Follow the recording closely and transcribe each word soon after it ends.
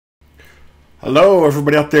Hello,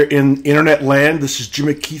 everybody out there in internet land. This is Jim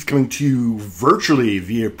McKeeth coming to you virtually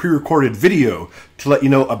via pre-recorded video to let you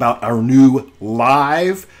know about our new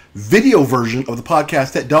live video version of the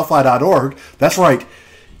podcast at Delphi.org. That's right,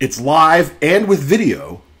 it's live and with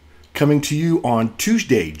video coming to you on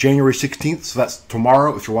Tuesday, January 16th. So that's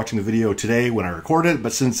tomorrow if you're watching the video today when I recorded it.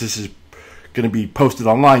 But since this is going to be posted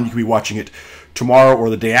online, you can be watching it tomorrow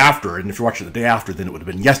or the day after. And if you're watching it the day after, then it would have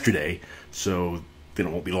been yesterday. So then it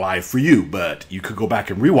won't be live for you, but you could go back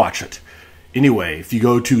and rewatch it. Anyway, if you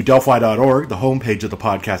go to Delphi.org, the homepage of the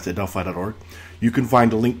podcast at Delphi.org, you can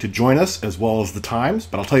find a link to join us as well as the times.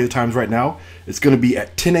 But I'll tell you the times right now. It's going to be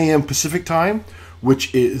at 10 a.m. Pacific time,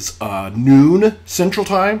 which is noon Central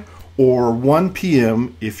time, or 1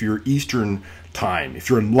 p.m. if you're Eastern time. If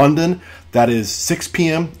you're in London, that is 6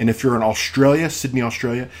 p.m. And if you're in Australia, Sydney,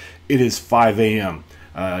 Australia, it is 5 a.m.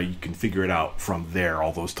 You can figure it out from there,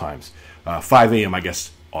 all those times. 5 a.m., I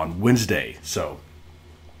guess, on Wednesday. So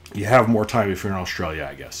you have more time if you're in Australia,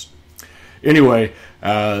 I guess. Anyway,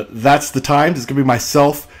 that's the times. It's going to be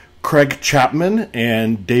myself, Craig Chapman,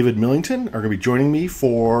 and David Millington are going to be joining me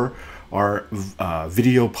for our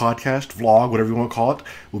video podcast, vlog, whatever you want to call it.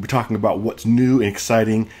 We'll be talking about what's new and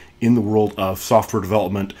exciting in the world of software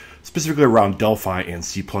development, specifically around Delphi and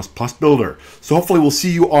C++ Builder. So hopefully we'll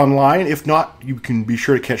see you online. If not, you can be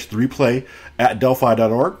sure to catch the replay at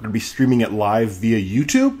Delphi.org. We're going to be streaming it live via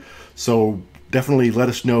YouTube. So definitely let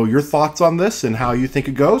us know your thoughts on this and how you think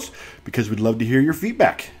it goes, because we'd love to hear your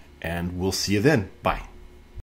feedback. And we'll see you then. Bye.